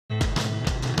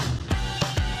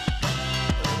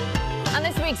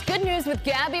Weeks. Good news with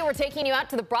Gabby. We're taking you out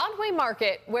to the Broadway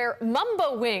Market where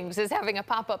Mumbo Wings is having a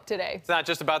pop-up today. It's not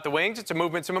just about the wings. It's a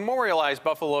movement to memorialize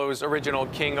Buffalo's original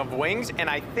king of wings. And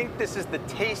I think this is the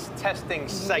taste testing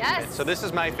segment. Yes. So this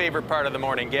is my favorite part of the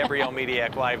morning. Gabrielle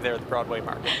Mediak live there at the Broadway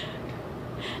Market.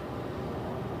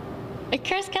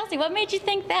 Chris Kelsey, what made you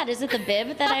think that? Is it the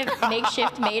bib that I've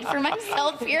makeshift made for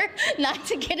myself here? Not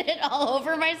to get it all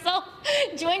over myself?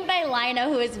 Joined by Lina,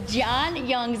 who is John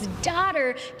Young's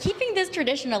daughter, keeping this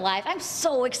tradition alive. I'm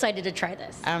so excited to try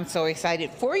this. I'm so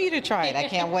excited for you to try it. I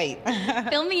can't wait.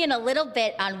 Fill me in a little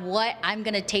bit on what I'm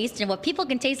going to taste and what people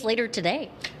can taste later today.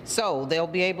 So they'll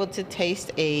be able to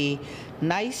taste a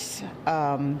nice,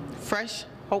 fresh,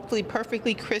 hopefully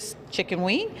perfectly crisp chicken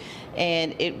wing,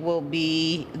 and it will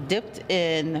be dipped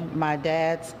in my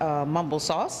dad's mumbo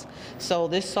sauce. So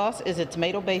this sauce is a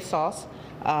tomato-based sauce.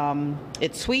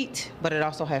 It's sweet, but it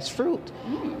also has fruit.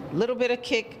 A little bit of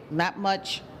kick, not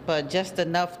much, but just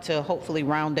enough to hopefully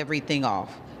round everything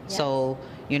off. Yes. So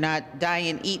you're not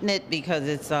dying eating it because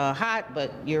it's hot,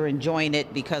 but you're enjoying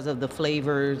it because of the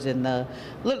flavors and the,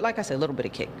 like I said, a little bit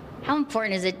of kick. How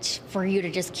important is it for you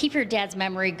to just keep your dad's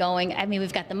memory going? I mean,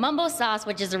 we've got the mumbo sauce,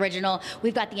 which is original.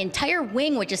 We've got the entire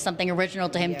wing, which is something original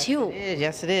to him, too. It is.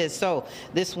 Yes, it is. So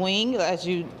this wing, as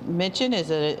you mentioned,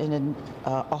 is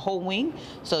a whole wing.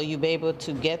 So you'll be able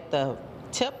to get the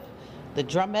tip, the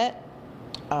drumette,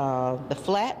 the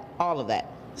flat, all of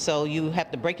that. So you have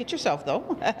to break it yourself,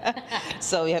 though.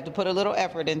 So you have to put a little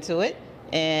effort into it.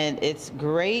 And it's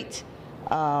great.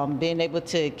 Being able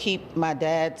to keep my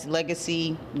dad's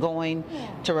legacy going,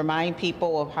 to remind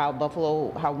people of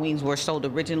how wings were sold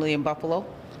originally in Buffalo.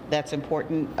 That's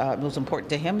important. It was important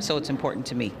to him, so it's important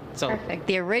to me. So perfect.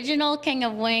 The original king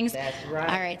of wings. That's right.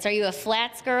 All right. So are you a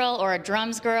flats girl or a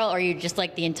drums girl, or are you just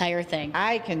like the entire thing?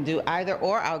 I can do either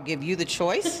or. I'll give you the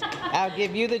choice. I'll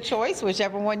give you the choice.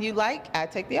 Whichever one you like, I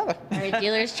take the other. All right,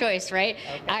 dealer's choice, right?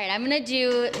 Okay. All right, I'm going to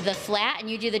do the flat and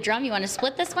you do the drum. You want to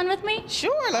split this one with me?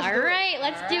 Sure. Let's do it. All right,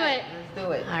 let's do it. Let's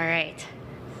do it. All right.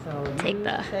 So take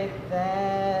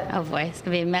that. Oh boy, it's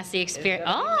gonna be a messy experience.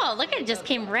 Oh, look, it just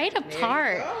came right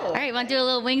apart. All right, want to do a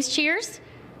little wings cheers?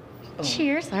 Boom.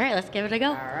 Cheers. All right, let's give it a go.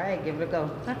 All right, give it a go.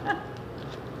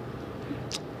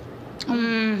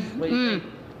 What do you think?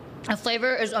 The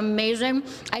flavor is amazing.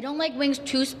 I don't like wings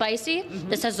too spicy.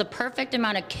 This has the perfect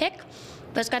amount of kick,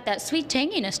 but it's got that sweet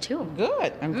tanginess too.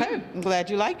 Good. Okay. I'm glad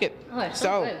you like it. Oh, it's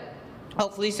so good.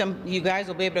 Hopefully you guys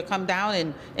will be able to come down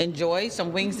and enjoy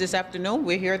some wings this afternoon.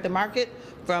 We're here at the market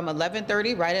from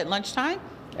 11:30 right at lunchtime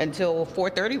until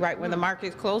 4:30 right when the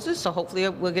market closes. So hopefully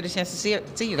we'll get a chance to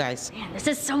see you guys. Man, this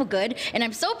is so good. And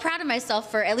I'm so proud of myself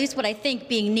for at least what I think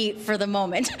being neat for the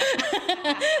moment.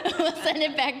 We'll send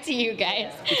it back to you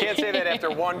guys. You can't say that after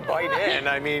one bite in.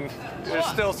 I mean, there's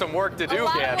still some work to do,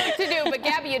 Gabby. A lot of work to do, but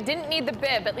Gabby, you didn't need the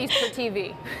bib, at least for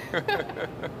TV.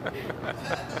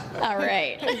 All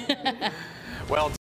right. Well.